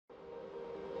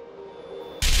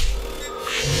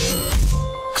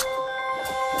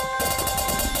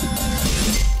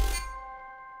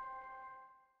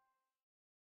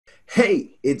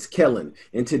Hey, it's Kellen,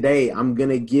 and today I'm going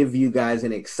to give you guys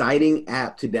an exciting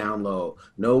app to download.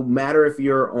 No matter if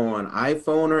you're on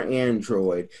iPhone or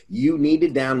Android, you need to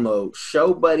download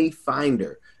Showbuddy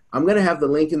Finder. I'm going to have the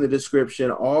link in the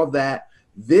description, all that.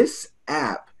 This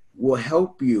app will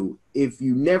help you if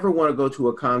you never want to go to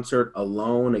a concert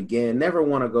alone again, never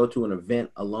want to go to an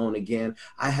event alone again.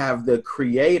 I have the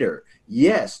creator.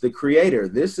 Yes, the creator.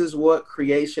 This is what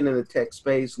creation in the tech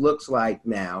space looks like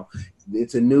now.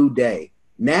 It's a new day.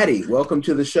 Natty, welcome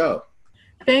to the show.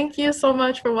 Thank you so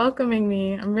much for welcoming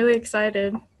me. I'm really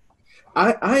excited.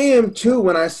 I am too.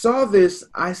 When I saw this,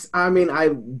 I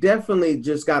definitely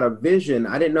just got a vision.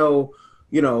 I didn't know,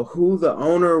 who the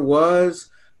owner was,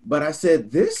 but I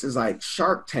said, this is like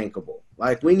Shark Tankable.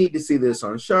 Like, we need to see this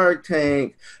on Shark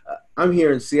Tank. I'm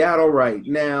here in Seattle right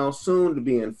now, soon to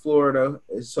be in Florida.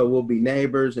 So we'll be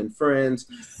neighbors and friends.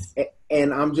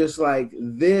 And I'm just like,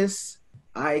 this,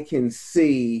 I can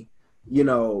see,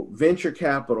 venture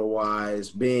capital wise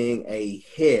being a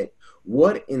hit.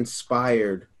 What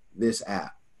inspired this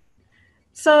app?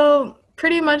 So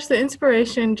pretty much the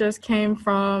inspiration just came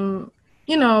from,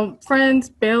 friends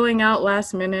bailing out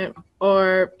last minute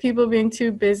or people being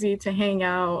too busy to hang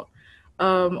out,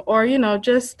 or,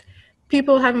 just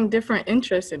people having different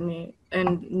interests in me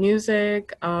and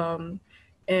music,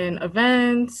 in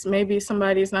events. Maybe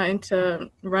somebody's not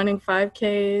into running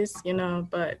 5Ks,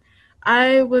 but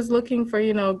I was looking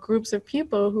for, groups of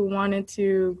people who wanted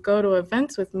to go to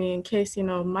events with me in case,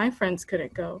 my friends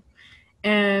couldn't go.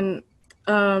 And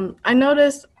I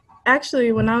noticed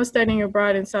actually when I was studying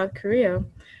abroad in South Korea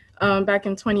back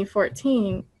in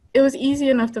 2014, it was easy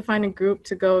enough to find a group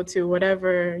to go to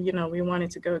whatever, we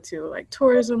wanted to go to, like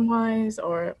tourism wise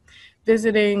or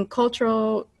visiting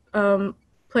cultural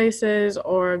places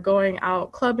or going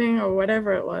out clubbing or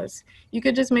whatever it was. You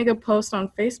could just make a post on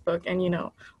Facebook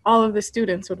and, all of the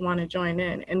students would want to join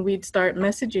in and we'd start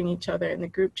messaging each other in the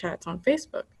group chats on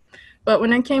Facebook. But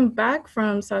when I came back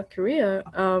from South Korea,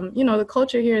 the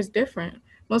culture here is different.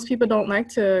 Most people don't like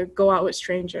to go out with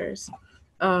strangers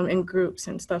in groups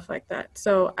and stuff like that.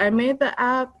 So I made the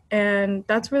app, and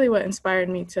that's really what inspired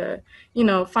me to,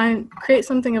 create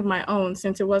something of my own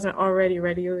since it wasn't already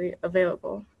readily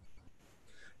available.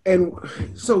 And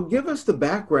so give us the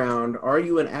background. Are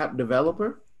you an app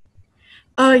developer?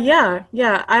 Yeah.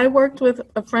 I worked with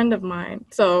a friend of mine.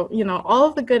 So, all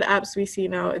of the good apps we see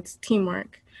now, it's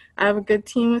teamwork. I have a good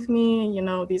team with me.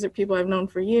 These are people I've known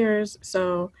for years.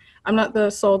 So I'm not the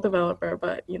sole developer,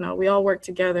 but, we all work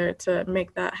together to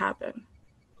make that happen.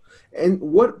 And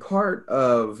what part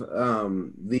of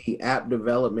the app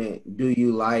development do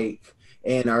you like?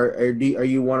 And are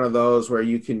you one of those where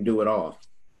you can do it all?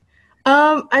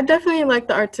 I definitely like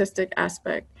the artistic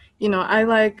aspect. I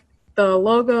like the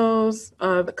logos,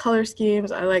 the color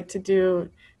schemes. I like to do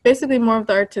basically more of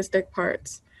the artistic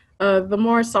parts. The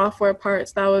more software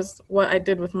parts, that was what I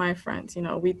did with my friends.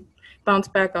 We bounce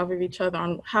back off of each other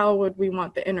on how would we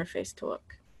want the interface to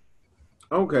look.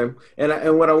 Okay.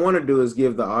 And what I want to do is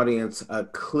give the audience a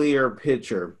clear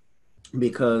picture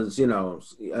because,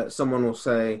 someone will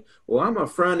say, well, I'm a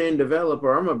front end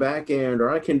developer, I'm a back end,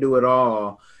 or I can do it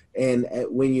all. And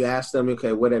when you ask them,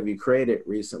 okay, what have you created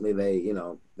recently?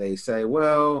 They say,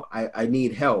 well, I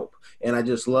need help. And I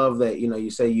just love that, you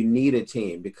say you need a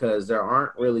team because there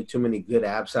aren't really too many good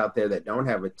apps out there that don't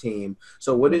have a team.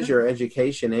 So what is your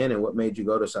education in and what made you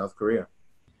go to South Korea?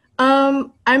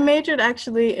 I majored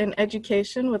actually in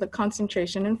education with a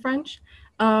concentration in French.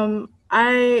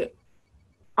 I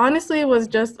honestly was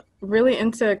just really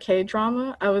into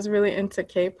K-drama. I was really into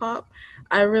K-pop.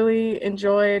 I really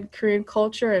enjoyed Korean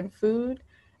culture and food.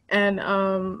 And,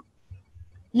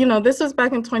 this was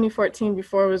back in 2014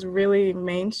 before it was really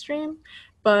mainstream.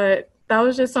 But that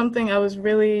was just something I was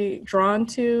really drawn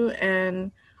to.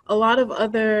 And a lot of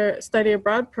other study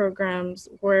abroad programs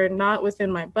were not within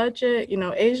my budget.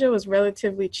 Asia was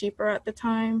relatively cheaper at the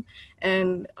time.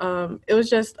 And it was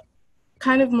just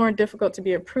kind of more difficult to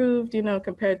be approved,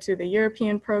 compared to the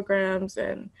European programs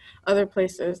and other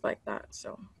places like that.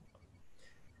 So,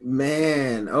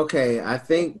 Man, okay. I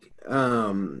think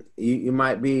you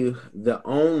might be the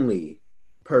only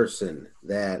person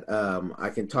that I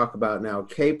can talk about now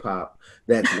K-pop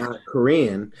that's not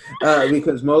Korean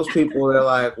because most people are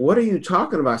like, what are you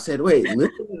talking about? I said, wait,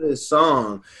 listen to this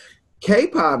song.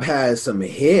 K-pop has some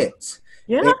hits.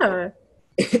 yeah.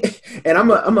 And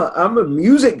I'm a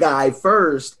music guy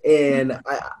first, and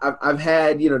I've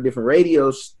had different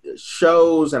radio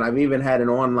shows, and I've even had an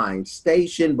online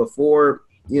station before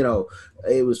you know,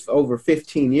 it was over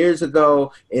 15 years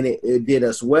ago, and it did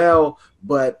us well.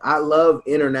 But I love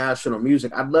international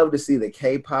music. I'd love to see the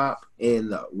K-pop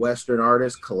and the Western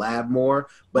artists collab more,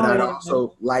 but Oh I'd yeah.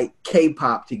 also like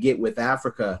K-pop to get with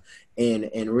Africa and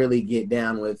really get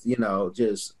down with,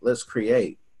 just let's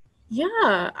create.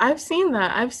 Yeah, I've seen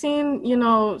that. I've seen,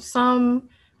 some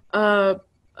uh,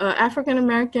 African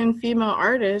American female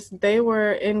artists, they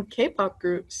were in K-pop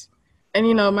groups. And,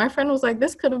 my friend was like,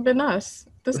 this could have been us.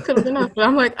 This could have been us. But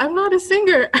I'm like, I'm not a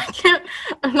singer.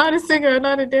 I'm not a singer. I'm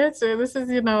not a dancer. This is,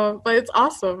 but it's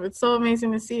awesome. It's so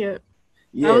amazing to see it.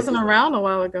 I Yeah, wasn't around a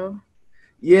while ago.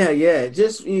 yeah.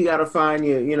 Just you got to find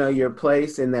your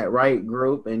place in that right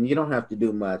group, and you don't have to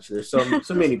do much. There's so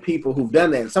many people who've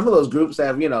done that. And some of those groups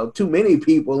have too many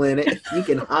people in it. You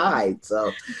can hide.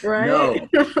 So Right? no,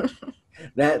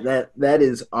 that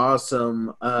is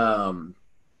awesome.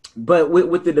 But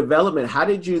with the development, how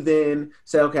did you then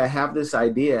say, okay, I have this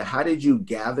idea? How did you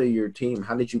gather your team?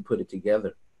 How did you put it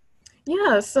together?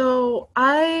 Yeah, so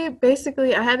I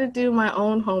had to do my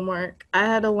own homework. I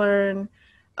had to learn,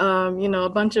 a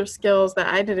bunch of skills that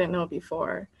I didn't know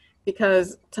before,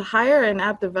 because to hire an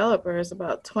app developer is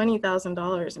about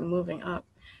 $20,000 and moving up.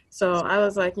 So I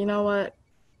was like, you know what?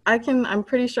 I'm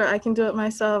pretty sure I can do it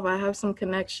myself. I have some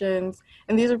connections.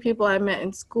 And these are people I met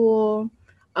in school,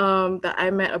 that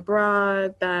I met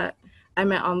abroad, that I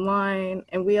met online,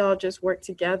 and we all just work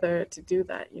together to do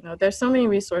that. There's so many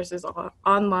resources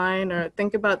online, or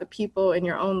think about the people in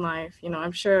your own life.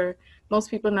 I'm sure most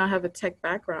people now have a tech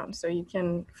background, so you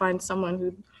can find someone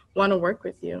who want to work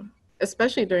with you,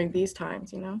 especially during these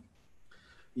times.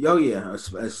 Oh yeah,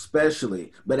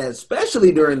 especially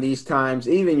during these times,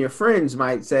 even your friends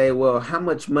might say, "Well, how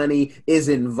much money is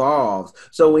involved?"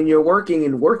 So when you're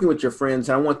working with your friends,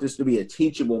 I want this to be a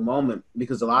teachable moment,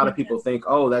 because a lot of people think,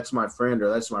 "Oh, that's my friend or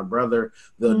that's my brother.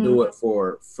 They'll Mm. do it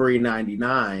for free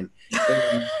 99."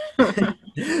 And,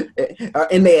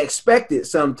 and they expect it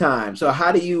sometimes. So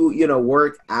how do you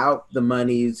work out the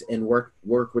monies and work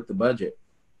with the budget?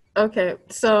 Okay,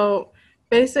 so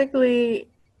basically,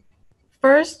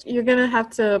 first, you're gonna have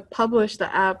to publish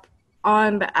the app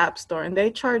on the App Store, and they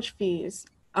charge fees.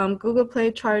 Google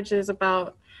Play charges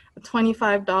about a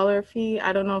 $25 fee.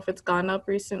 I don't know if it's gone up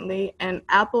recently. And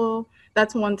Apple,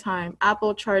 that's one time.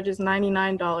 Apple charges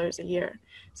 $99 a year.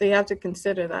 So you have to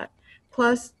consider that.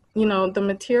 Plus, the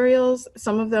materials,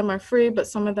 some of them are free, but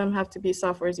some of them have to be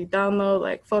softwares you download,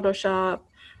 like Photoshop.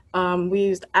 We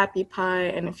used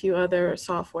AppyPie and a few other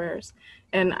softwares.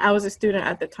 And I was a student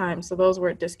at the time, so those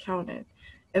were discounted.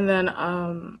 And then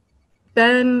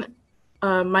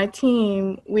my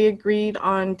team, we agreed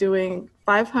on doing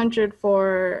 500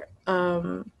 for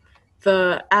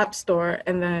the App Store,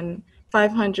 and then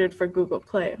 500 for Google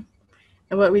Play.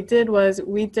 And what we did was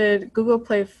we did Google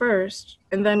Play first,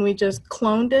 and then we just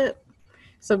cloned it.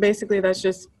 So basically, that's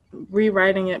just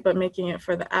rewriting it but making it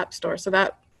for the App Store. So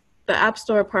that the App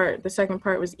Store part, the second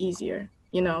part, was easier.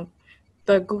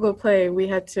 The Google Play, we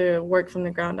had to work from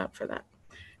the ground up for that.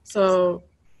 So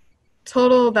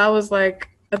total, that was like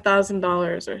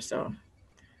 $1,000 or so.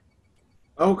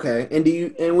 Okay.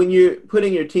 And when you're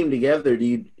putting your team together, do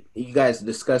you guys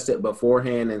discuss it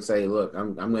beforehand and say, look,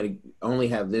 I'm going to only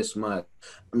have this much.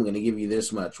 I'm going to give you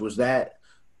this much. Was that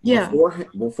Yeah.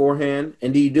 beforehand?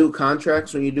 And do you do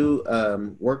contracts when you do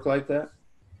work like that?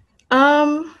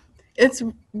 Um, it's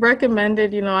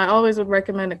recommended. I always would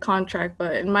recommend a contract,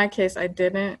 but in my case, I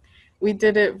didn't. We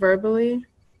did it verbally.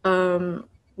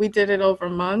 We did it over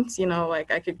months.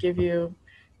 Like I could give you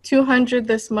 200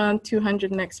 this month,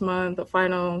 200 next month, the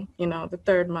final, the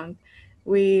third month.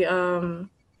 We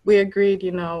agreed.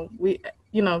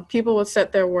 People would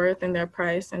set their worth and their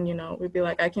price, and we'd be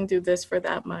like, I can do this for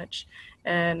that much,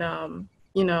 and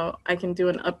I can do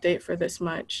an update for this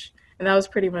much, and that was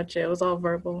pretty much it. It was all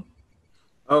verbal.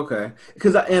 Okay.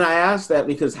 I asked that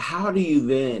because how do you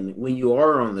then, when you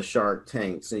are on the Shark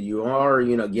Tanks and you are,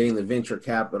 getting the venture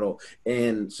capital,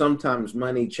 and sometimes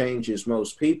money changes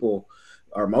most people,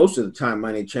 or most of the time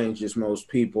money changes most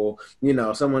people,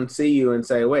 someone see you and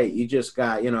say, wait, you just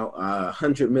got,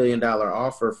 $100 million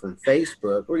offer from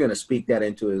Facebook. We're going to speak that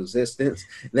into existence.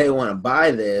 They want to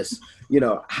buy this.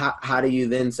 How do you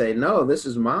then say, no, this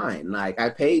is mine? Like, I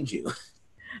paid you.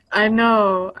 I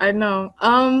know, I know.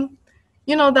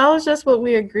 That was just what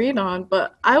we agreed on,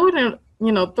 but I wouldn't,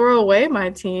 throw away my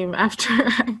team after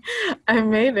I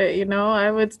made it.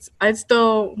 I'd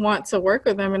still want to work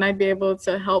with them, and I'd be able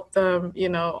to help them,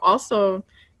 also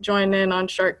join in on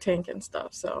Shark Tank and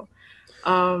stuff. So,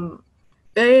 um,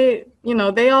 they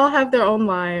all have their own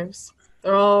lives.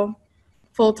 They're all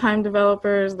full-time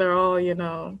developers. They're all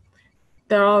in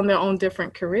their own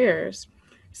different careers.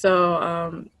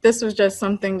 So this was just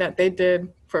something that they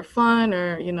did for fun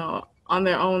or, on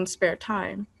their own spare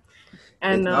time.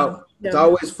 And It's yeah.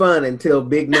 always fun until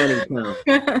big money comes.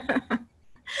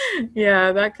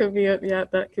 Yeah, that could be a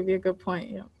good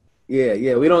point. Yeah.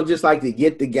 Yeah. We don't just like to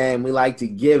get the game, we like to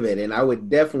give it. And I would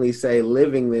definitely say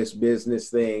living this business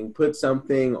thing, put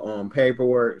something on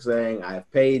paperwork saying I've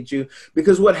paid you.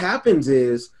 Because what happens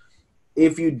is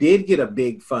if you did get a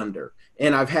big funder,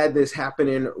 and I've had this happen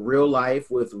in real life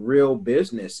with real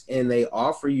business, and they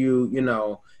offer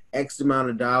you, X amount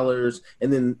of dollars,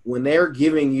 and then when they're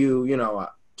giving you,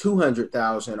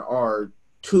 200,000 or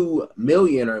 2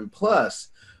 million or plus,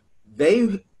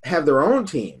 they have their own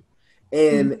team.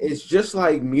 And it's just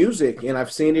like music, and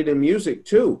I've seen it in music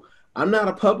too. I'm not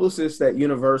a publicist that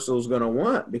Universal is going to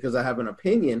want because I have an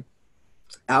opinion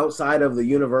outside of the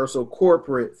universal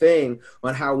corporate thing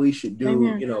on how we should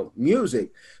do,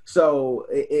 music. So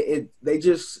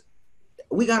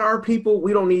we got our people.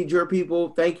 We don't need your people.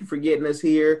 Thank you for getting us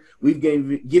here. We've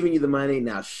given you the money.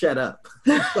 Now shut up.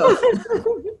 So,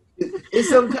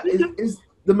 it's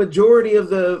the majority of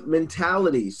the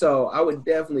mentality. So I would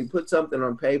definitely put something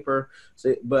on paper.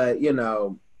 So, but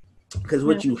because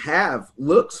what you have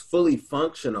looks fully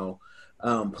functional,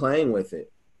 playing with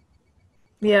it.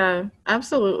 Yeah,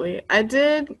 absolutely. I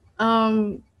did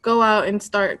go out and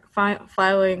start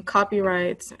filing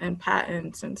copyrights and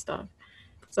patents and stuff.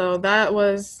 So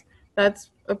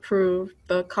that's approved,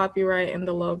 the copyright and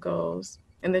the logos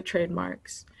and the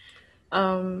trademarks.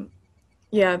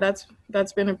 Yeah,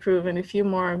 that's been approved, and a few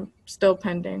more are still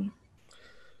pending.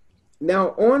 Now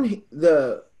on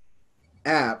the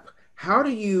app, how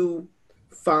do you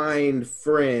find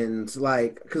friends?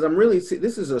 Like, because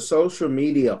this is a social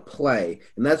media play,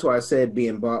 and that's why I said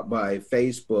being bought by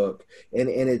Facebook, and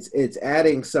it's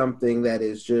adding something that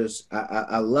is just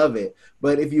I love it.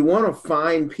 But if you want to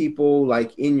find people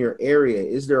like in your area,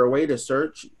 is there a way to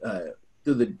search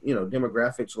through the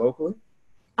demographics locally?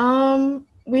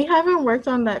 We haven't worked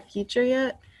on that feature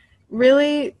yet.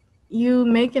 Really, you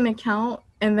make an account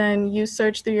and then you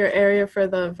search through your area for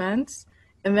the events,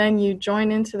 and then you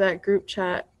join into that group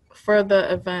chat for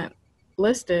the event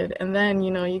listed, and then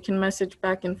you can message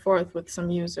back and forth with some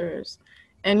users,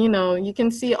 and you can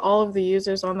see all of the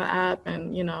users on the app,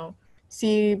 and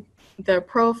see their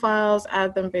profiles,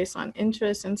 add them based on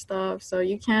interests and stuff. So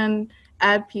you can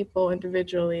add people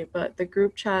individually, but the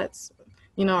group chats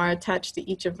are attached to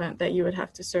each event that you would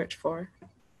have to search for.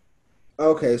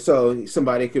 Okay, so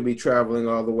somebody could be traveling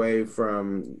all the way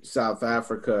from South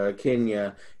Africa,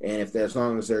 Kenya, and if as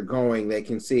long as they're going, they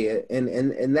can see it,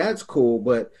 and that's cool.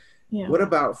 But Yeah. what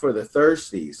about for the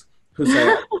thirsties who say,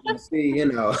 I can see,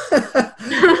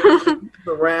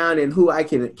 around and who I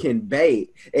can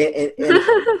bait, and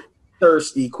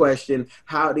thirsty question: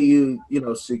 how do you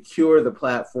secure the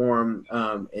platform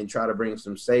and try to bring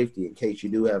some safety in case you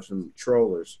do have some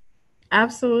trollers?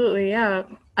 Absolutely, yeah.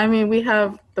 I mean, we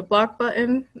have the block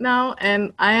button now,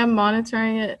 and I am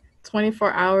monitoring it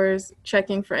 24 hours,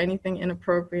 checking for anything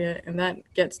inappropriate, and that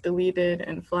gets deleted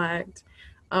and flagged.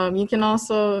 You can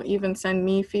also even send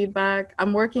me feedback.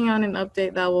 I'm working on an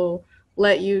update that will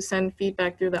let you send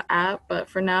feedback through the app, but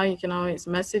for now, you can always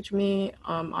message me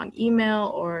on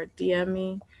email or DM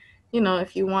me,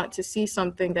 if you want to see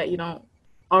something that you don't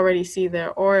already see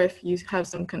there, or if you have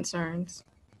some concerns.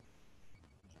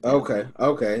 Okay.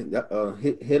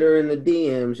 Hit her in the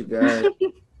DMs, you guys.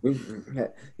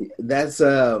 That's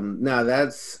now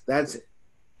that's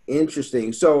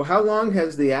interesting. So how long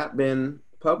has the app been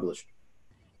published?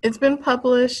 It's been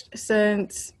published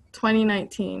since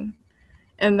 2019,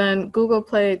 and then Google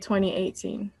Play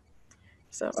 2018.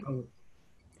 So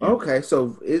Okay,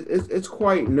 so it's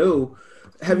quite new.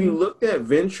 Have you looked at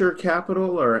venture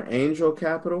capital or angel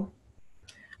capital?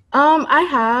 I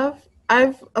have.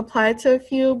 I've applied to a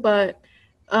few, but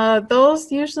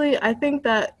those usually, I think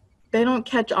that they don't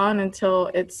catch on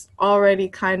until it's already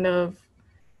kind of,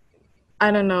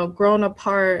 I don't know, grown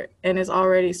apart and is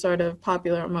already sort of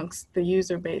popular amongst the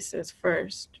user bases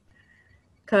first.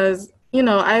 Because,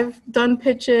 I've done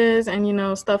pitches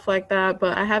and, stuff like that,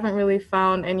 but I haven't really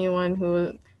found anyone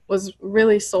who was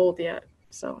really sold yet.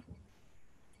 So.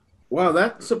 Wow,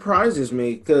 that surprises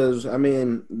me because I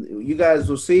mean, you guys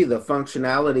will see the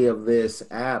functionality of this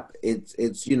app. It's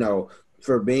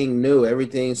for being new,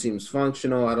 everything seems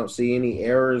functional. I don't see any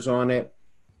errors on it.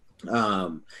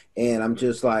 And I'm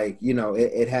just like,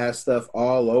 it has stuff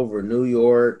all over New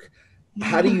York.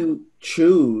 How do you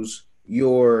choose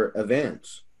your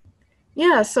events?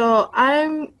 Yeah, so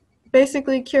I'm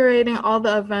basically curating all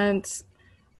the events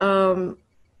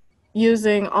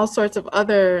using all sorts of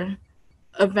other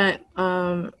event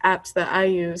apps that I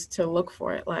use to look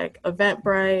for it, like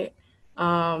Eventbrite,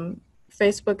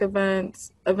 Facebook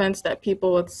events that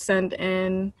people would send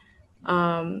in,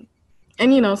 um,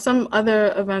 and some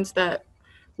other events that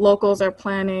locals are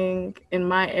planning in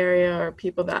my area, or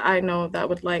people that I know that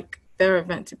would like their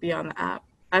event to be on the app.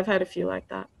 I've had a few like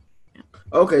that.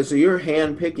 Okay, so you're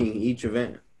hand picking each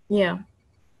event. Yeah.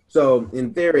 So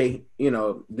in theory,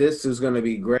 this is going to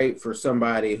be great for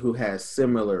somebody who has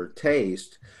similar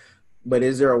taste. But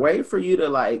is there a way for you to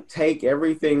like take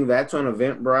everything that's on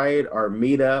Eventbrite or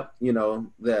Meetup?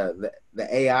 The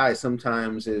AI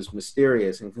sometimes is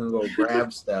mysterious and can go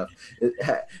grab stuff.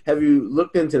 Have you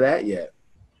looked into that yet?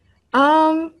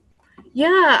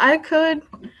 Yeah, I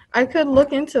could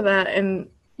look into that, and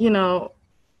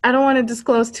I don't want to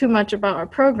disclose too much about our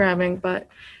programming, but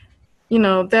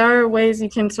there are ways you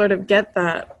can sort of get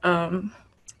that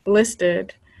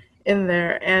listed in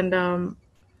there. And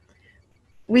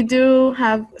we do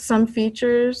have some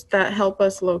features that help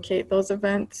us locate those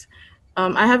events.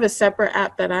 I have a separate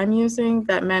app that I'm using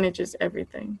that manages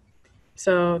everything.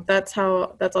 So that's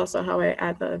also how I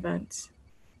add the events.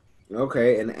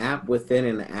 Okay, an app within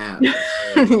an app.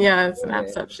 Yeah, it's an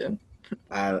appception.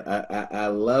 I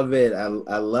love it. I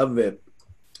love it.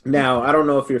 Now, I don't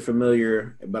know if you're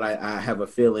familiar, but I have a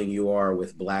feeling you are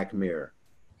with Black Mirror.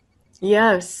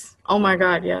 Yes. Oh my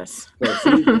God, yes. So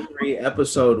season 3,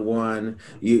 episode 1,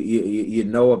 you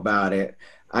know about it.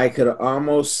 I could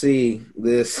almost see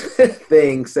this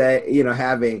thing say,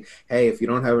 having, hey, if you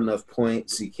don't have enough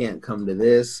points, you can't come to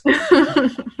this.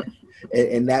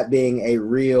 And that being a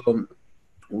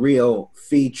real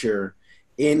feature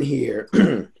in here.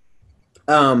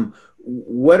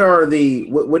 What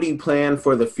do you plan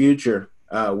for the future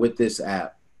with this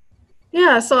app?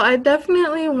 Yeah, so I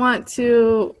definitely want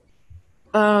to,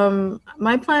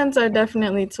 my plans are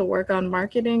definitely to work on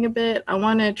marketing a bit. I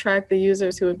want to attract the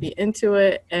users who would be into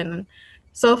it. And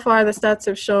so far, the stats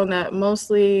have shown that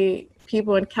mostly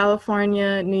people in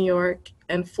California, New York,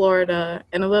 and Florida,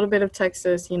 and a little bit of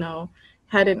Texas,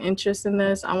 had an interest in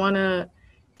this. I want to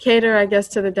cater, I guess,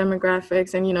 to the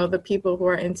demographics and, the people who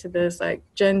are into this, like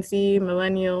Gen Z,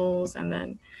 millennials, and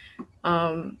then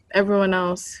everyone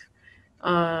else.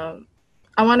 I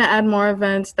want to add more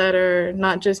events that are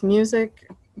not just music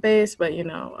based, but,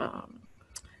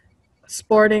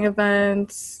 sporting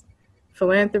events,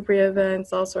 philanthropy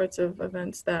events, all sorts of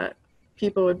events that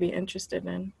people would be interested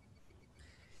in.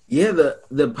 Yeah,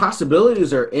 the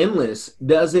possibilities are endless.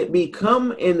 Does it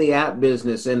become in the app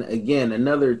business, and again,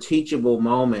 another teachable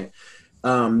moment,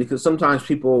 because sometimes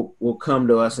people will come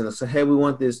to us and they'll say, hey, we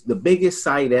want the biggest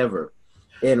site ever,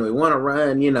 and we want to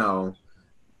run,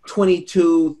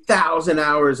 22,000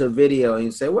 hours of video. And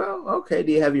you say, well, okay,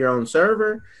 do you have your own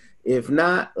server? If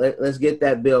not, let's get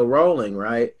that bill rolling,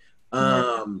 right?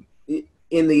 In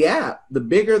the app, the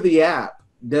bigger the app,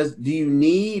 do you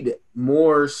need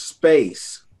more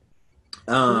space?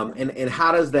 And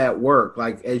how does that work?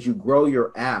 Like, as you grow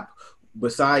your app,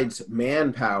 besides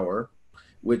manpower,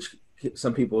 which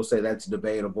some people say that's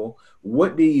debatable,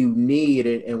 what do you need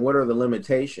and what are the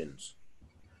limitations?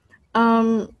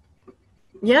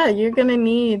 Yeah, you're going to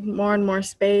need more and more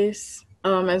space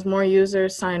as more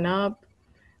users sign up.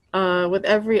 With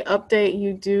every update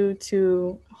you do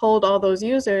to hold all those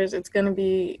users, it's going to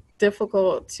be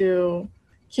difficult to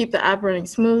keep the app running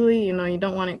smoothly. You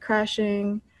don't want it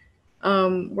crashing.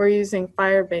 We're using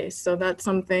Firebase, so that's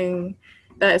something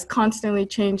that is constantly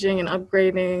changing and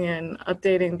upgrading and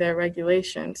updating their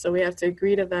regulations. So we have to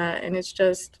agree to that, and it's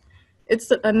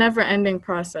a never-ending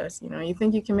process. You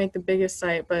think you can make the biggest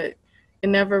site, but it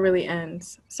never really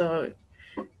ends. So,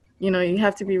 you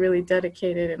have to be really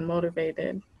dedicated and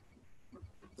motivated.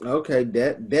 Okay,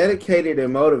 dedicated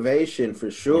and motivation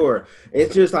for sure.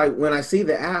 It's just like when I see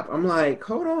the app, I'm like,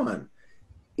 hold on.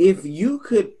 If you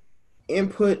could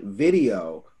input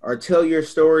video or tell your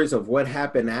stories of what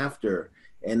happened after,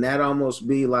 and that almost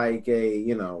be like a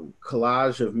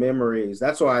collage of memories.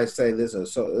 That's why I say this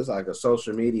is like a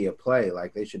social media play.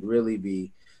 Like, they should really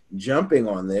be jumping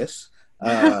on this,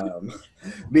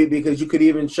 because you could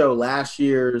even show last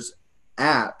year's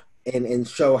app and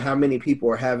show how many people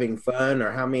are having fun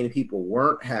or how many people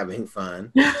weren't having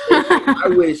fun. I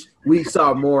wish we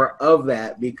saw more of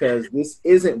that, because this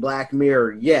isn't Black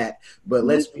Mirror yet, but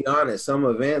let's be honest, some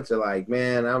events are like,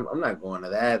 man, I'm not going to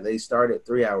that. They started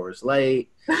 3 hours late.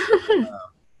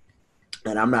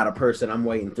 And I'm not a person, I'm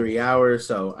waiting 3 hours,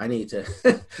 so I need to,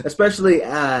 especially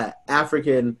West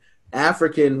African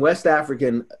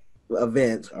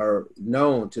events are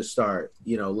known to start,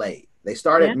 late. They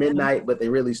start at midnight, but they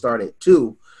really start at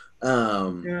 2.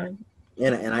 Yeah.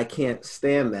 and I can't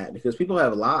stand that because people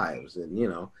have lives and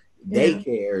Yeah.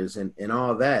 daycares and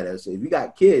all that. As if you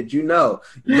got kids, you look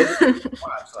at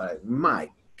watch like my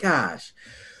gosh.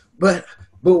 But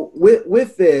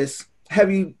with this,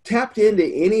 have you tapped into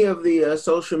any of the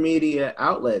social media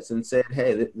outlets and said,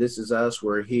 "Hey, this is us.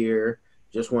 We're here.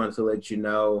 Just wanted to let you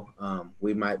know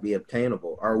we might be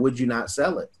obtainable," or would you not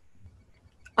sell it?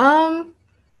 Um,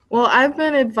 well, I've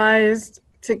been advised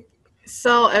to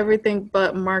sell everything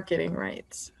but marketing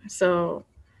rights. So,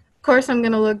 of course, I'm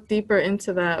going to look deeper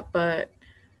into that. But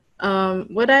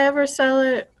would I ever sell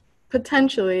it?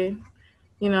 Potentially.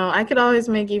 I could always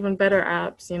make even better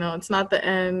apps. It's not the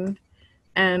end.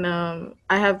 And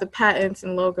I have the patents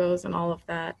and logos and all of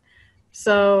that.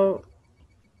 So,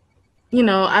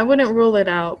 I wouldn't rule it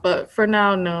out. But for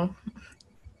now, no.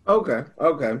 Okay,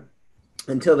 okay.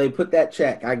 Until they put that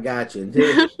check, I got you.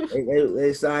 Until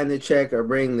they sign the check or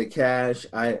bring the cash,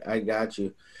 I got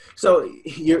you. So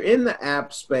you're in the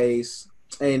app space,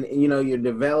 and you're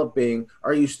developing.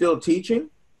 Are you still teaching?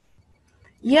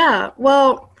 Yeah.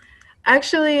 Well,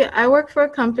 actually, I work for a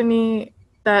company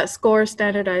that scores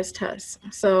standardized tests.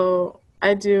 So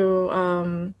I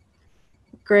do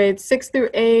grades 6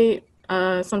 through 8,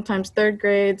 sometimes third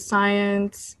grade,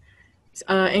 science,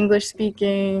 English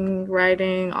speaking,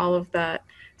 writing, all of that.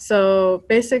 So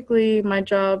basically, my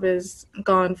job is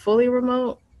gone fully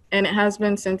remote, and it has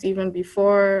been since even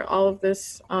before all of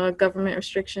this government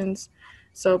restrictions.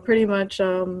 So pretty much,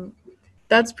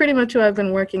 that's pretty much who I've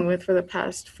been working with for the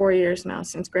past 4 years now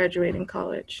since graduating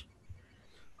college.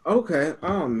 Okay.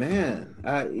 Oh man,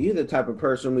 you're the type of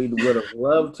person we would have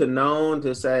loved to known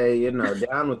to say,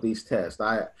 down with these tests.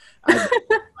 I don't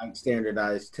like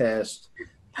standardized tests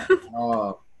at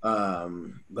all.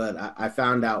 But I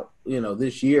found out,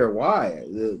 this year why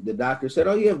the doctor said,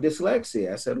 "Oh, you have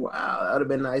dyslexia." I said, "Wow, that would have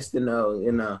been nice to know."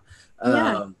 Yeah.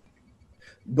 Um,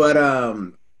 but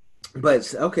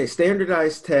but okay,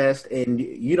 standardized test, and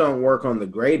you don't work on the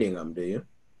grading them, do you?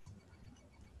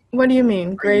 What do you mean?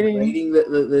 Are you Grading? grading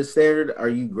the standard? Are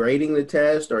you grading the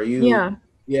test? Are you? Yeah.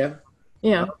 Yeah.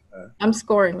 Yeah. Okay. I'm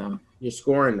scoring them. You're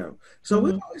scoring them. So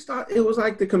we Hmm. always thought it was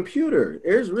like the computer.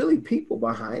 There's really people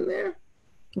behind there.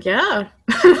 Yeah.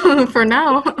 For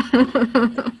now.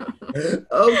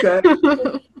 Okay.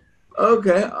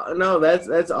 Okay. No,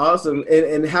 that's awesome.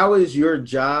 And how is your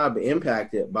job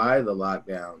impacted by the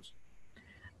lockdowns?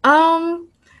 um,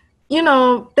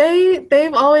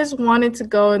 they've always wanted to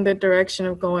go in the direction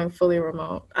of going fully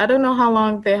remote. I don't know how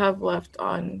long they have left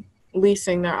on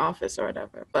leasing their office or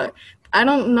whatever, but I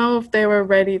don't know if they were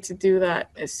ready to do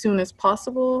that as soon as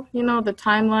possible. The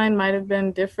timeline might have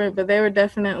been different, but they were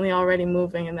definitely already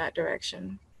moving in that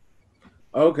direction.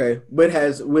 Okay. But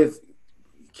has with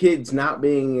kids not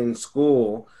being in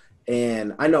school,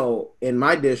 and I know in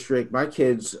my district, my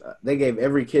kids, they gave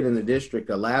every kid in the district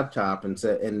a laptop and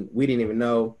said, and we didn't even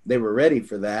know they were ready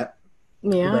for that.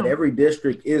 But Yeah. every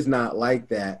district is not like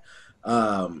that.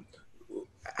 Um,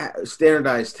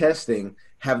 Standardized testing,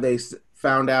 have they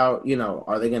found out,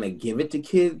 are they going to give it to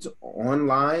kids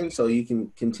online so you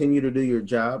can continue to do your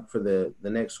job for the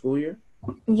next school year?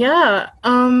 Yeah.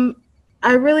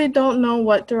 I really don't know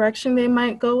what direction they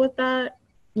might go with that.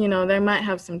 They might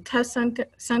have some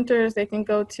centers they can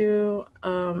go to.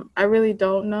 I really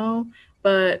don't know,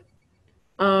 but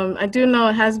I do know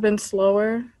it has been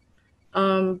slower.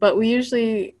 But we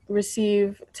usually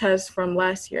receive tests from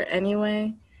last year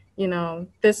anyway.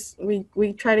 This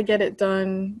we try to get it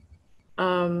done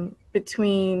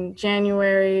between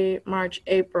January, March,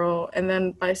 April, and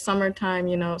then by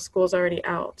summertime, school's already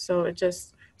out, so it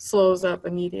just slows up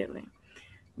immediately.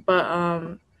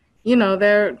 But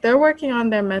they're working on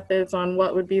their methods on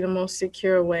what would be the most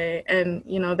secure way, and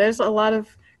there's a lot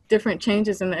of different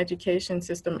changes in the education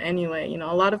system anyway. A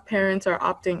lot of parents are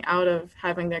opting out of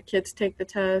having their kids take the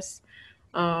test.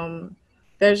 Um,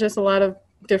 there's just a lot of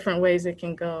different ways it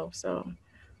can go. So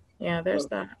yeah, there's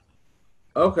that.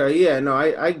 Okay, yeah, no,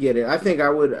 I get it. I think I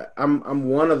would. I'm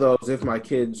one of those if my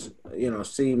kids,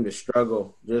 seem to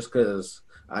struggle just because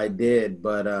I did,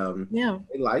 but Yeah.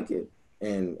 they like it,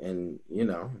 and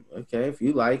okay, if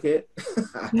you like it,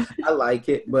 I like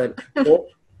it. But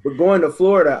going to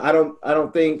Florida, I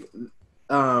don't think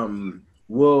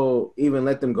we'll even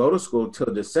let them go to school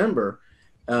till December,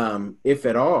 if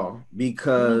at all,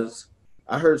 because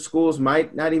I heard schools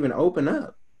might not even open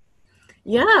up.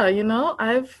 Yeah,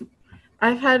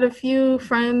 I've had a few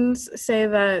friends say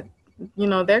that,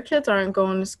 their kids aren't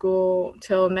going to school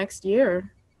till next year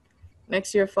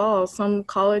fall. Some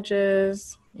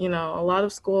colleges, a lot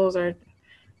of schools are,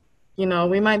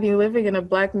 we might be living in a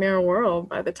Black Mirror world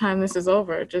by the time this is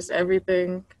over. Just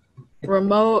everything.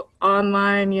 remote,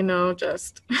 online,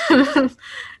 just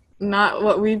not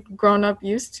what we've grown up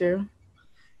used to.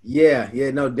 Yeah,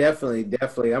 yeah, no, definitely,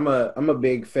 definitely. I'm a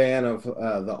big fan of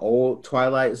the old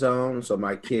Twilight Zone. So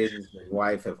my kids and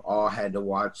wife have all had to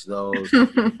watch those.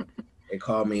 They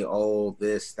call me old,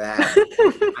 this, that.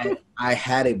 I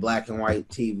had a black and white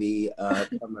TV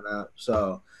coming up,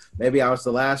 so maybe I was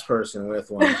the last person with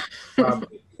one.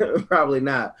 Probably, probably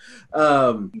not.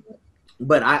 Um,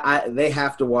 but they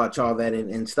have to watch all that,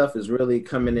 and stuff is really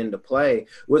coming into play.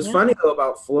 What's Yeah. funny though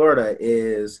about Florida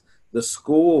is the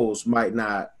schools might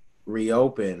not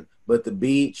reopen, but the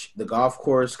beach, the golf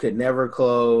course could never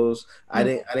close. I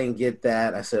didn't get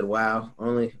that. I said, wow,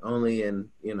 only in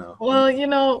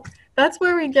Well, that's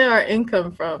where we get our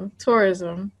income from,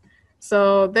 tourism.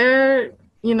 So they're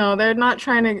not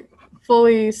trying to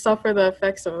fully suffer the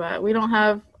effects of that. We don't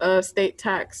have a state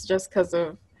tax just because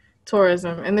of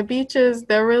tourism. And the beaches,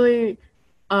 they're really,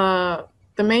 uh,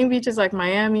 the main beaches like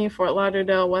Miami, Fort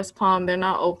Lauderdale, West Palm, they're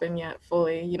not open yet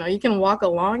fully. You can walk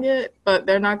along it, but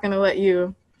they're not going to let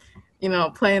you,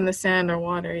 play in the sand or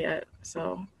water yet.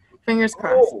 So fingers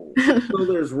crossed. Oh, so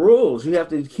there's rules. You have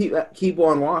to keep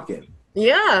on walking.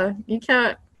 Yeah, you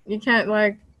can't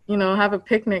like, have a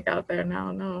picnic out there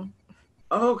now. No.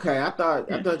 Okay, I Yeah.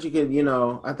 thought you could,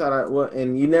 I thought well,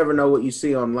 and you never know what you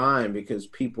see online because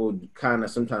people kind of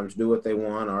sometimes do what they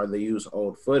want or they use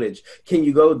old footage. Can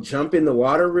you go jump in the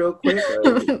water real quick?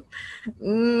 Or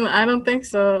I don't think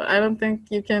so. I don't think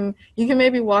you can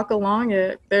maybe walk along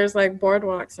it. There's like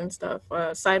boardwalks and stuff,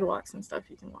 sidewalks and stuff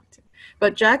you can walk to.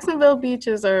 But Jacksonville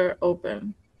beaches are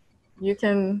open. You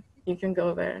can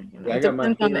go there. yeah, I It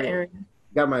depends on the area.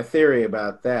 got my theory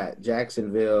about that.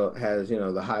 Jacksonville has,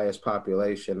 the highest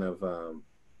population of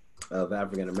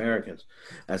African Americans.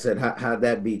 I said, how'd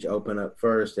that beach open up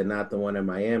first and not the one in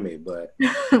Miami? But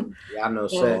yeah, I know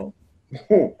say.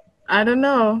 Well, I don't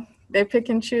know. They pick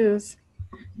and choose.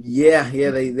 Yeah,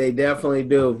 yeah, they definitely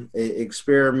do.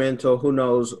 Experimental. Who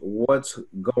knows what's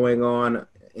going on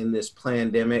in this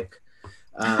pandemic?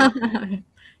 Um,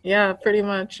 Yeah, pretty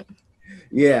much.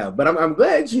 yeah, but I'm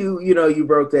glad you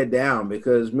broke that down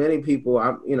because many people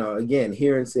I'm again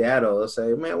here in Seattle they'll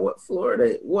say, man, what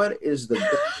Florida? What is the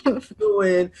government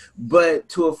doing? But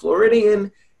to a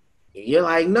Floridian, you're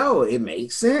like, no, it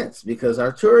makes sense because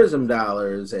our tourism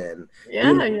dollars and you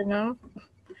Yeah,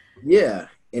 yeah,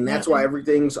 and Yeah. that's why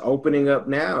everything's opening up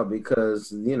now because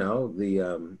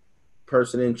the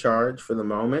person in charge for the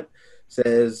moment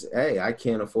says, "Hey, I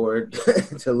can't afford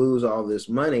to lose all this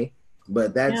money."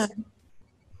 But Yeah. that's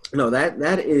no,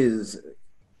 that is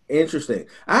interesting.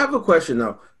 I have a question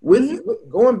though. Hmm. With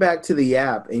going back to the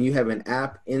app, and you have an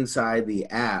app inside the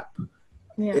app.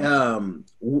 Yeah.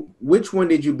 Which one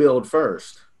did you build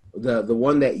first? The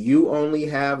one that you only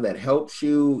have that helps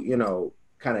you,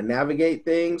 kind of navigate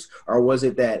things, or was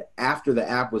it that after the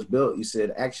app was built, you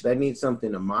said, actually, I need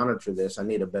something to monitor this. I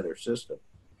need a better system.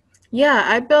 Yeah,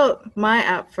 I built my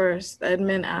app first, the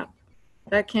admin app.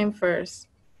 That came first.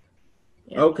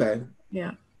 Yeah. Okay.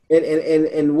 Yeah.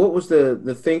 And what was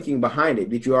the thinking behind it?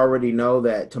 Did you already know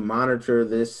that to monitor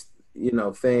this,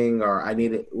 thing, or I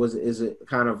need it? Is it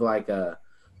kind of like a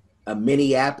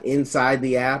mini app inside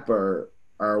the app, or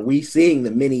are we seeing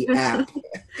the mini app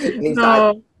inside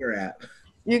No, your app?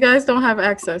 you guys don't have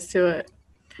access to it.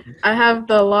 I have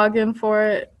the login for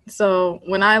it. So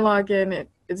when I log in,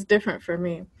 it's different for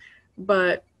me.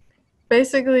 But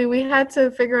basically, we had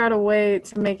to figure out a way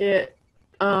to make it,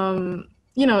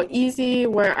 easy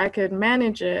where I could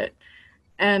manage it.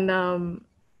 And,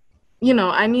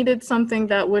 I needed something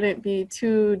that wouldn't be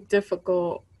too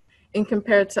difficult in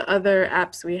compared to other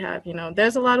apps we have.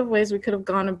 There's a lot of ways we could have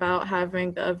gone about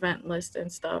having the event list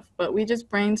and stuff, but we just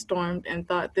brainstormed and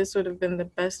thought this would have been the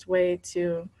best way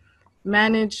to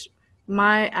manage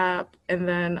my app and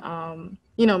then,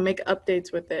 make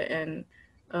updates with it and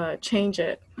change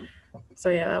it. So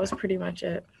yeah, that was pretty much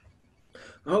it.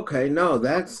 Okay, no,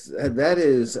 that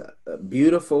is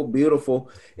beautiful, beautiful.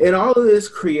 And all of this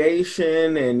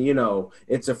creation, and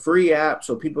it's a free app,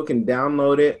 so people can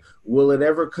download it. Will it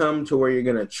ever come to where you're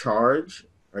gonna charge?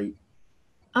 Are you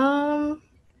Um,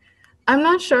 I'm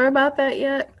not sure about that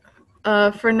yet.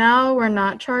 For now, we're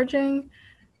not charging.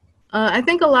 I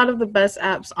think a lot of the best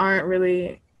apps aren't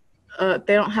really,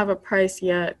 they don't have a price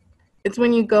yet. It's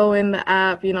when you go in the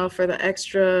app, for the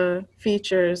extra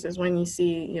features is when you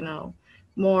see,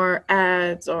 more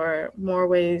ads or more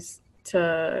ways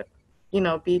to,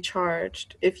 be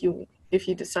charged if you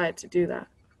decide to do that.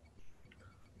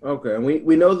 okay? And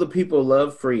we know the people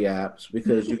love free apps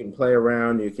because you can play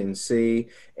around, you can see.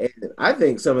 And I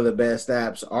think some of the best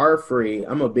apps are free.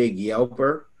 I'm a big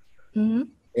Yelper. Hmm.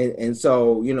 And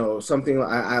so, something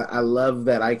I love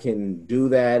that I can do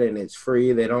that and it's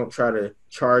free. They don't try to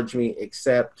charge me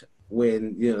except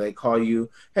when, they call you,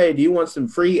 hey, do you want some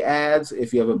free ads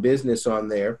if you have a business on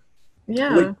there? Which,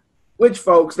 Yeah. which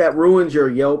folks, that ruins your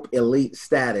Yelp elite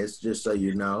status, just so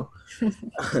you know.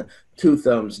 Two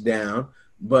thumbs down.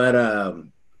 But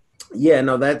yeah,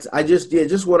 no, that's I just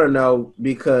want to know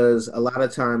because a lot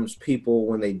of times people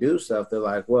when they do stuff, they're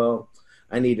like, well,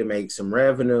 I need to make some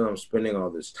revenue. I'm spending all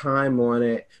this time on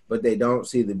it, but they don't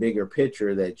see the bigger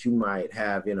picture that you might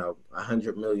have,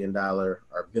 $100 million or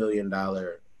 $1 billion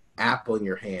app on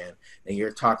your hand, and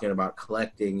you're talking about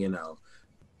collecting, $5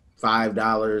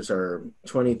 or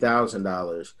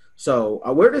 $20,000.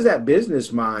 So where does that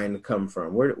business mind come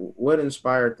from? What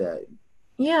inspired that?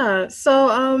 Yeah.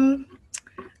 So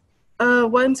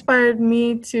what inspired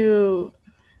me to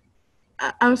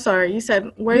I'm sorry, you said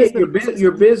Yeah, where's the business?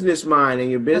 your business mind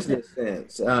and your Okay. business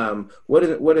sense.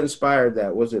 What inspired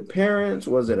that? Was it parents?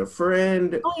 Was it a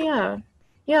friend? Oh yeah.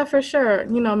 Yeah, for sure.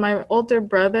 My older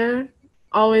brother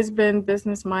always been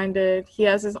business minded. He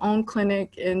has his own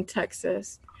clinic in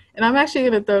Texas. And I'm actually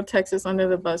going to throw Texas under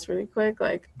the bus really quick.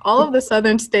 Like all of the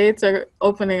southern states are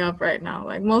opening up right now.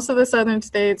 Like most of the southern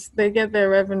states, they get their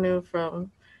revenue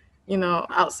from,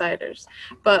 outsiders.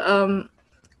 But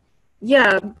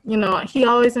yeah, he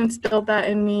always instilled that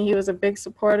in me. He was a big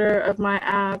supporter of my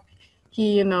app.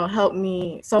 He, helped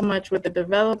me so much with the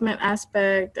development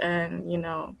aspect and,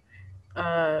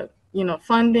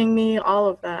 funding me, all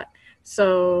of that.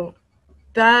 So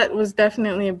that was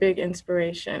definitely a big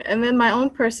inspiration. And then my own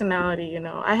personality,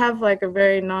 I have like a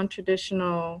very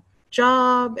non-traditional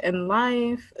job and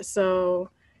life. So,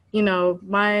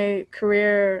 my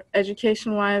career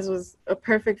education wise was a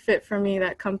perfect fit for me,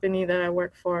 that company that I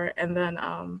work for. And then,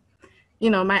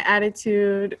 my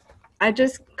attitude, I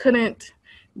just couldn't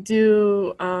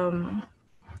do,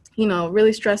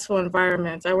 really stressful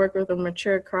environments. I work with a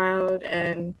mature crowd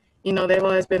and, they've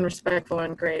always been respectful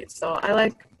and great. So I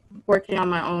like working on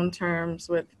my own terms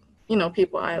with,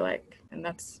 people I like. And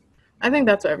I think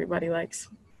that's what everybody likes.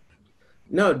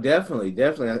 No, definitely,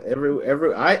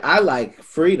 definitely. I like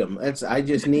freedom. I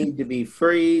just need to be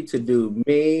free to do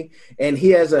me. And he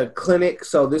has a clinic,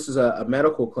 so this is a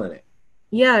medical clinic.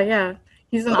 Yeah, yeah.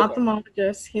 He's an Okay.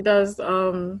 ophthalmologist. He does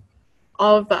all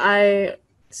of the eye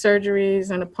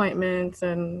surgeries and appointments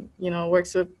and,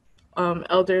 works with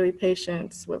elderly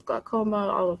patients with glaucoma,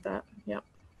 all of that. Yep.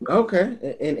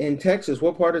 Okay. In Texas,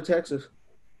 what part of Texas?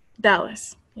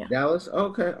 Dallas. Yeah. Dallas.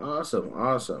 Okay. Awesome.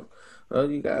 Awesome. Well,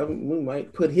 we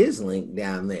might put his link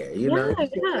down there. Yeah,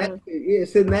 yeah.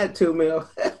 Send that to me. I'll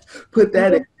put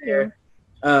that in Will do. there.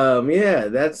 Yeah,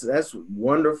 that's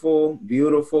wonderful,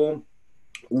 beautiful.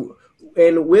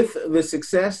 And with the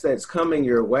success that's coming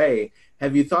your way,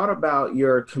 have you thought about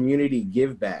your community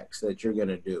give backs that you're going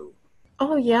to do?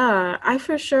 Oh yeah, I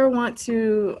for sure want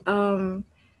to.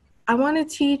 I want to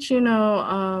teach,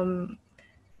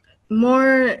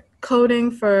 more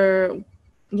coding for,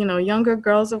 younger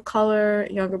girls of color,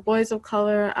 younger boys of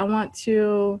color. I want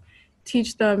to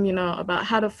teach them, about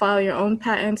how to file your own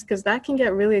patents because that can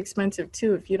get really expensive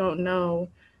too if you don't know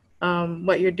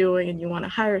what you're doing and you want to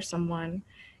hire someone.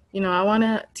 I want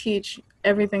to teach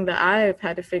everything that I've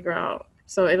had to figure out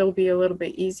so it'll be a little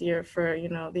bit easier for,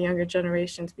 the younger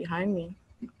generations behind me.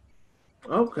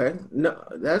 Okay, no,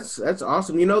 that's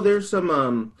awesome. There's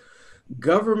some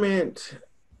government.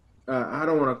 I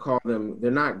don't want to call them.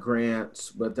 They're not grants,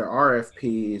 but they're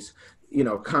RFPs.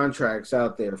 Contracts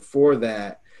out there for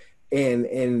that,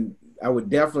 and I would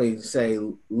definitely say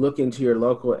look into your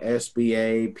local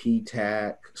SBA,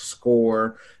 PTAC,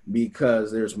 SCORE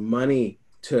because there's money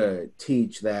to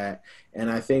teach that. And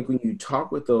I think when you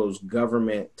talk with those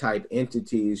government type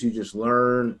entities, you just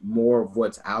learn more of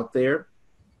what's out there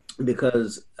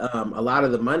because a lot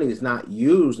of the money is not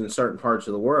used in certain parts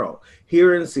of the world.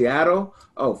 Here in Seattle,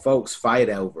 oh, folks fight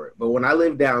over it. But when I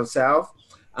live down south,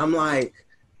 I'm like,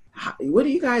 what do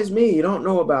you guys mean you don't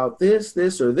know about this,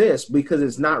 or this? Because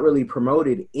it's not really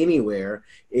promoted anywhere.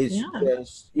 It's Yeah.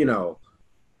 just,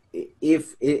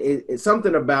 if it's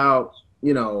something about,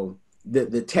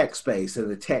 the tech space and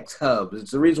the tech hubs.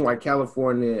 It's the reason why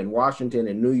California and Washington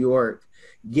and New York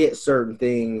get certain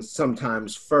things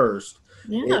sometimes first.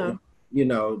 Yeah.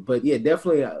 It, but yeah,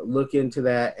 definitely look into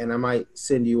that, and I might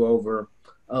send you over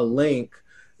a link.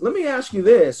 Let me ask you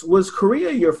this: was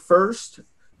Korea your first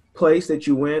place that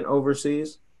you went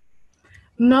overseas?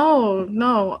 No,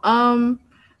 no.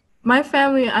 My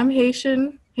family, I'm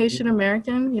Haitian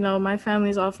American. My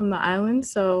family's all from the island,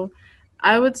 so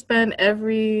I would spend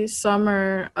every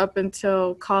summer up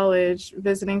until college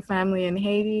visiting family in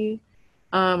Haiti.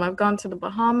 I've gone to the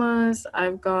Bahamas.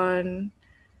 I've gone,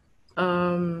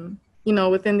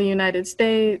 within the United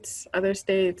States, other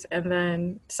states, and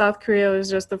then South Korea was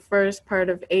just the first part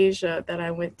of Asia that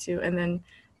I went to. And then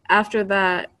after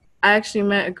that, I actually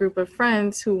met a group of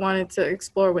friends who wanted to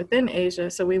explore within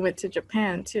Asia, so we went to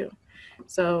Japan too.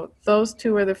 So those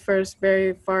two were the first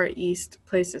very far east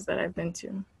places that I've been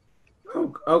to.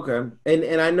 Okay.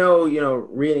 And I know,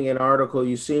 reading an article,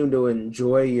 you seem to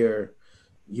enjoy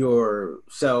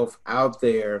yourself out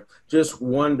there. Just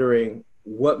wondering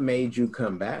what made you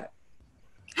come back.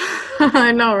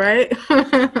 I know, right?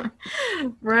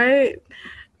 Right.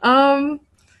 Um,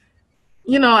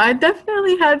 I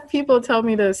definitely had people tell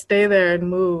me to stay there and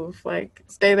move, like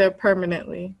stay there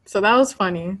permanently. So that was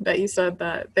funny that you said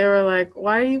that. They were like,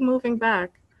 "Why are you moving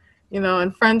back?"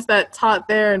 And friends that taught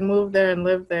there and moved there and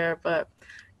lived there, but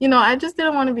I just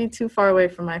didn't want to be too far away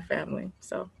from my family.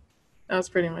 So that was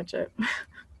pretty much it.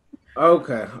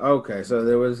 Okay. So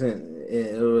there was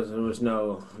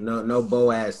no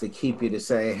Boaz to keep you to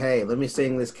say, "Hey, let me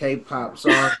sing this K-pop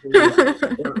song for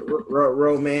you,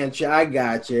 romance. I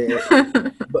got you."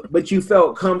 But you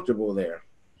felt comfortable there.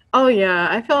 Oh yeah,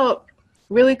 I felt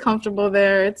really comfortable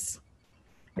there. It's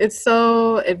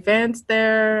so advanced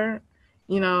there.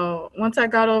 Once I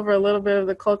got over a little bit of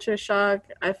the culture shock,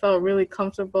 I felt really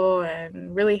comfortable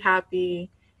and really happy.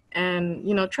 And,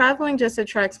 traveling just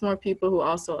attracts more people who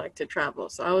also like to travel.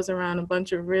 So I was around a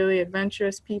bunch of really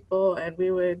adventurous people, and we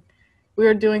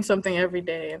were doing something every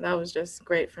day, and that was just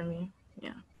great for me.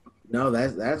 Yeah. No,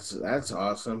 that's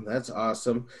awesome. That's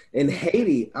awesome. In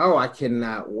Haiti, oh, I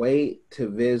cannot wait to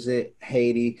visit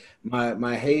Haiti.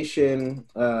 My Haitian,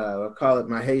 I call it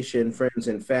my Haitian friends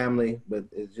and family, but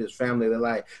it's just family. They're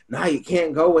like, "No, you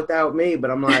can't go without me."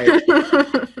 But I'm like,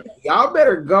 y'all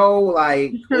better go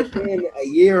like within a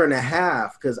year and a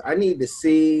half because I need to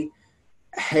see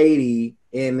Haiti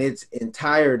in its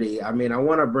entirety. I mean, I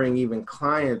want to bring even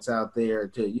clients out there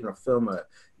to, film a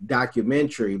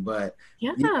documentary, but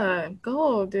Yeah,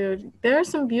 go, dude. There are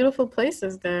some beautiful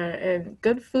places there and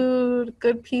good food,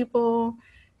 good people,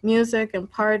 music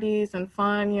and parties and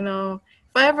fun, If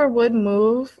I ever would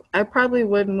move, I probably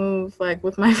would move like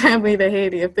with my family to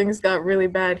Haiti if things got really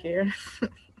bad here.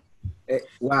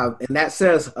 wow, and that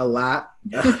says a lot.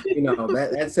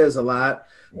 That says a lot.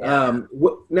 Yeah.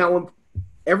 Now,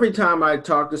 every time I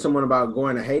talk to someone about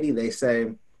going to Haiti, they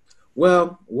say,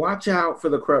 "Well, watch out for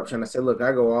the corruption." I said, "Look,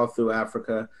 I go all through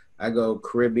Africa. I go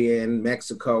Caribbean,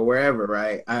 Mexico, wherever.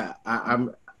 Right?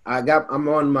 I'm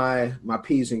on my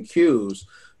P's and Q's.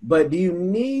 But do you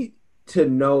need to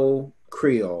know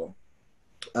Creole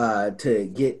to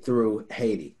get through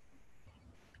Haiti?"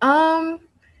 Um,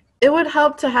 it would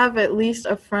help to have at least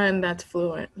a friend that's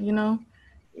fluent. You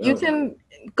Okay. can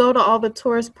go to all the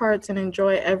tourist parts and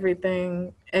enjoy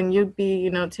everything, and you'd be,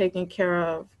 taken care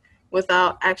of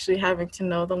without actually having to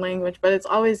know the language. But it's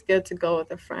always good to go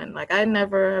with a friend. Like, I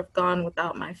never have gone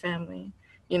without my family,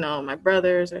 my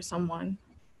brothers or someone.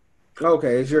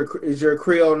 Okay. Is your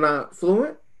Creole not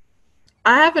fluent?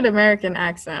 I have an American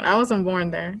accent. I wasn't born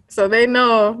there. So they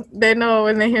know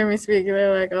when they hear me speak,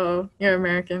 they're like, "Oh, you're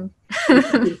American." But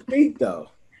you can speak though.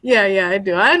 Yeah, I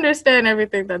do. I understand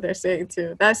everything that they're saying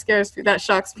too. That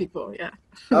shocks people. Yeah.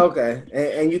 Okay,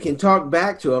 and you can talk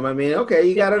back to them. I mean, okay,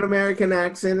 you got an American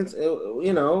accent. It's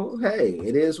hey,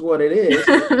 it is what it is.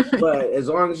 But as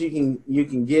long as you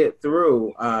can get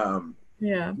through,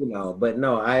 Yeah. But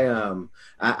no,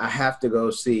 I have to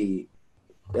go see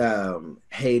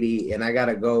Haiti, and I got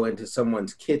to go into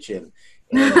someone's kitchen,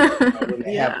 and when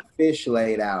they have Yeah. the fish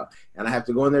laid out, and I have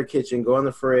to go in their kitchen, go in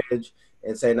the fridge,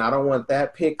 and say, "No, I don't want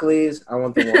that pickles. I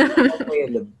want the one all the way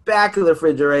in the back of the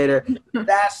refrigerator.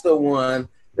 That's the one.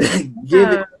 Give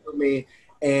it Yeah. to me,"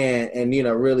 and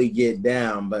really get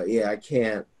down. But yeah,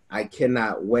 I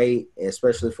cannot wait,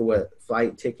 especially for what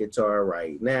flight tickets are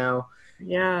right now.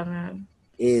 Yeah, man.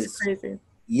 It's Is crazy.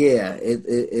 Yeah,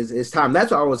 it's time.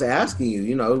 That's why I was asking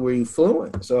you. Were you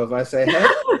fluent? So if I say, "Hey,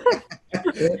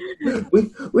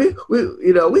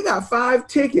 we got 5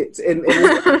 tickets, and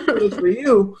it's for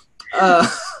you. Uh,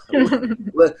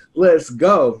 let's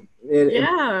go."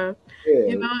 Yeah.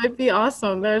 Yeah. It'd be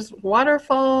awesome. There's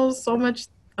waterfalls, so much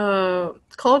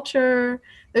culture.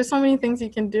 There's so many things you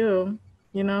can do,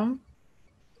 you know?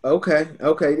 Okay.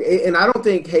 And I don't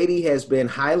think Haiti has been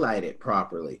highlighted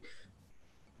properly.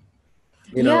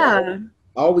 You know, Yeah.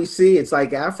 all we see, it's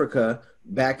like Africa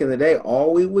back in the day.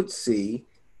 All we would see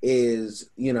is,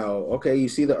 okay, you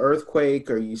see the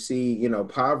earthquake or you see,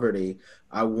 poverty.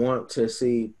 I want to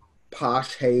see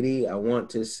posh Haiti. I want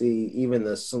to see even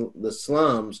the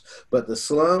slums, but the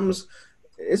slums,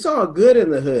 it's all good in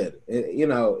the hood, you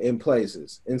know, in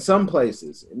some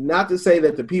places. Not to say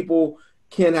that the people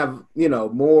can have, you know,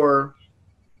 more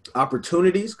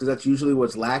opportunities, because that's usually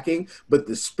what's lacking, but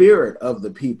the spirit of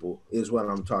the people is what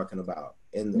I'm talking about.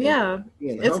 And Yeah,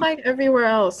 being it's humble. like everywhere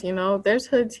else, you know. There's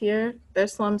hoods here,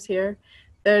 there's slums here,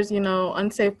 there's, you know,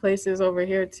 unsafe places over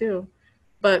here too.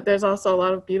 But there's also a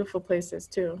lot of beautiful places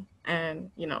too. And,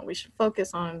 you know, we should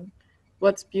focus on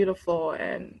what's beautiful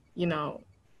and, you know,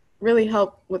 really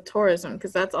help with tourism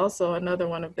because that's also another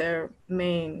one of their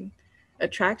main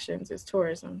attractions is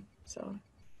tourism. So,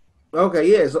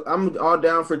 Okay, yeah, so I'm all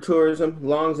down for tourism,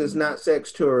 long as it's not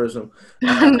sex tourism.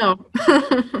 no,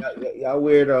 Y'all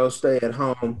weirdos stay at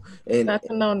home, and that's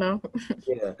a no.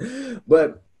 yeah,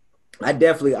 but I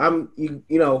definitely,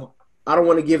 you know, I don't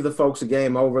want to give the folks a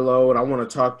game overload. I want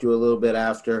to talk to you a little bit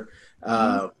after,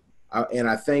 Mhm. uh, and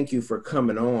I thank you for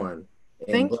coming on. And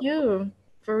Thank you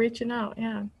for reaching out.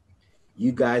 Yeah.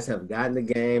 you guys have gotten the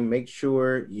game. Make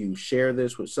sure you share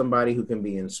this with somebody who can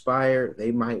be inspired.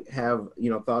 They might have, you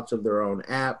know, thoughts of their own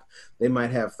app. They might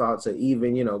have thoughts of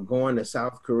even, you know, going to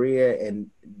South Korea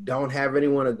and don't have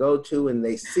anyone to go to, and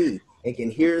they see and can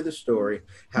hear the story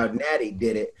how Natty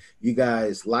did it. You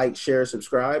guys like, share,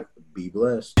 subscribe. Be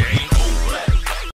blessed.